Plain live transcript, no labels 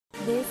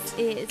This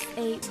is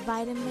a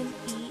Vitamin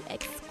E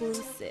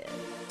exclusive.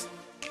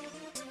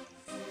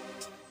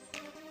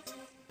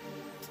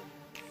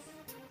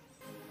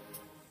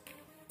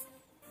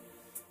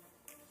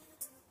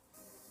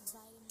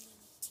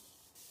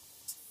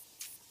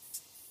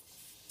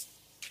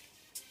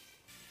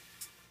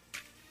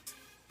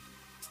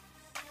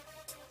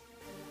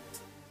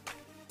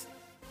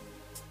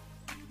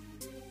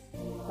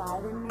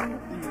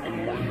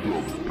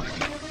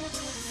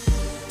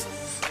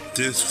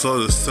 This for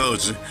the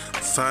soldier,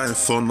 fighting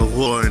for the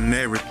war and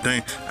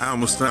everything. I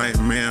was like,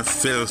 man,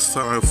 feel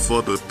sorry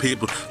for the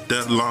people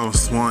that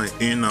lost one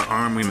in the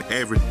army and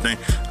everything.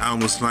 I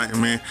was like,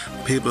 man,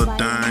 people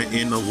dying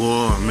in the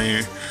war,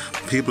 man.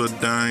 People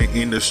dying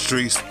in the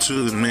streets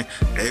too, man.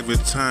 Every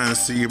time I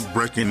see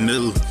breaking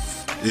news,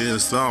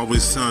 it's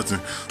always something.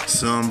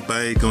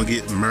 Somebody gonna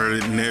get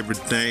murdered and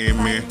everything,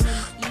 man.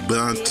 But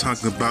I'm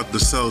talking about the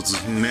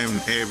soldiers and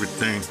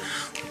everything.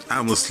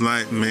 I was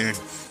like, man,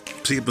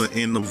 people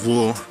in the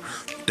war,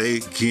 they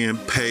getting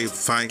paid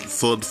fight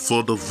for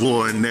the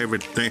war and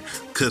everything.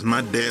 Cause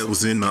my dad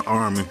was in the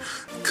army,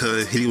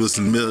 cause he was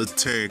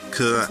military,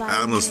 cause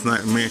I was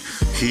like, man,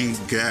 he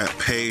got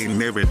paid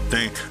and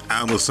everything.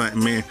 I was like,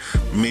 man,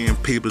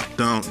 people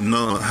don't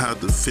know how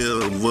to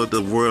feel what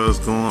the world's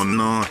going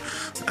on.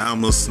 I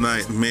was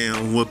like,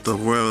 man, what the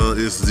world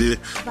is this?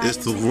 It's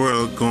the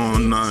world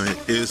going on.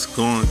 It's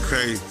going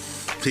crazy.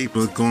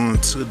 People going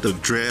to the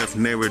draft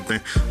and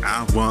everything.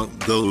 I won't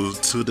go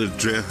to the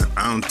draft.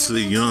 I'm too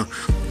young,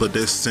 but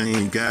that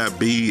same guy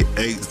be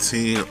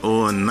 18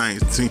 or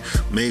 19,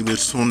 maybe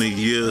 20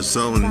 years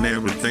old and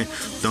everything.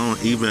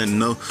 Don't even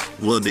know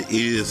what it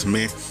is,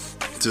 man.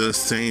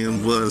 Just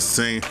saying what I'm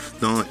saying.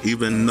 Don't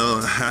even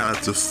know how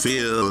to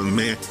feel,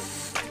 man.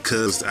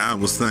 Cause I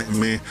was like,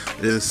 man,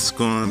 it's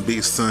gonna be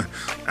something.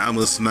 I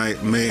was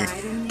like, man,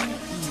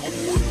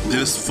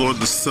 this for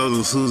the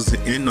soldiers who's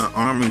in the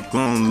army,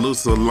 gonna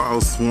lose a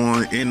lost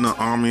one in the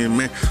army,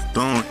 man.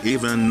 Don't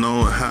even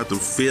know how to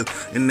feel,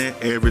 and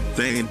that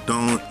everything.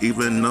 Don't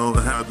even know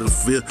how to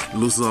feel,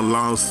 lose a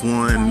lost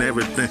one and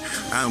everything.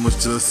 I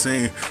was just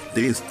saying,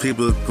 these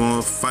people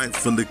gonna fight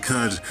for the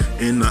country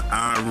in the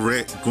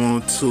Iraq,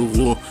 going to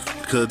war.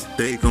 Cause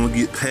they gonna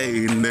get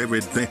paid and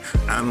everything.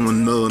 I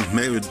don't know,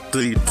 maybe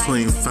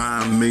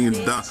 $3.5 million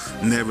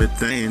and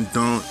everything.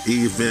 Don't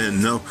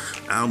even know.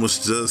 I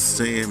was just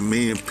saying,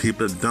 man,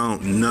 people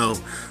don't know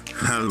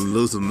how to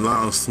lose a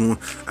lost one.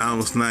 I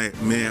was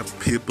like, man,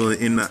 people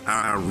in the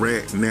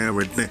Iraq and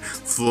everything,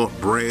 for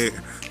bread,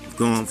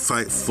 gonna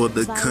fight for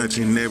the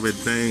country and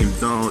everything.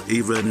 Don't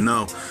even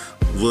know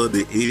what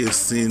it is,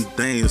 seeing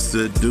things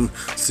to do,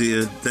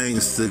 seeing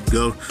things to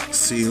go.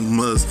 See,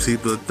 most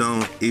people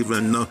don't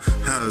even know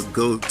how to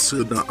go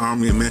to the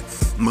army, man.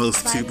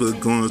 Most people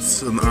going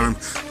to the army.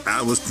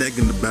 I was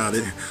thinking about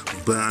it,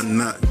 but I'm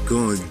not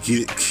gonna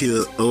get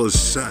killed or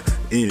shot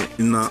in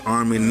the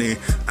army. Then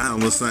I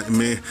was like,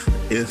 man,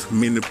 if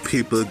many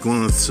people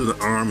going to the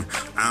army,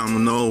 I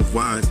don't know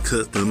why,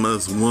 cause they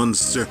must want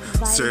to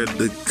serve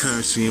the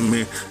country,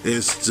 man.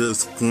 It's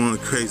just going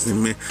crazy,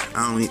 man.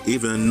 I don't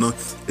even know.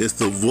 It's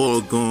the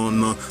war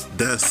going on.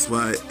 That's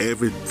why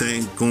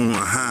everything going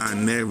high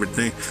and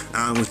everything.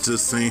 I was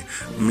just saying,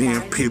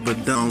 man, people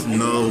don't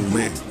know,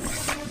 man.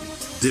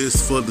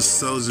 This for the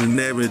soldiers and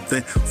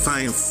everything,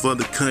 fighting for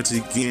the country,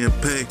 getting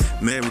paid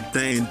and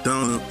everything.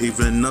 Don't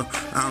even know.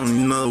 I don't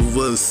even know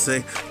what to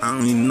say. I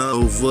don't even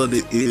know what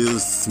it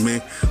is,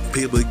 man.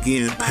 People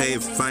getting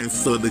paid, fighting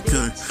for the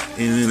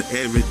country and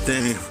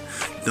everything.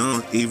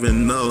 Don't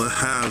even know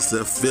how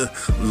it feel,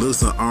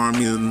 lose an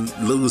army and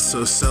lose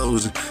a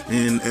soldier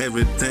and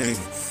everything.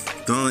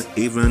 Don't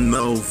even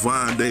know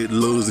why they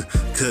losing,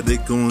 cause they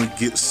gonna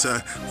get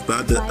shot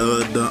by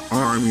the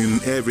army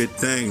and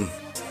everything.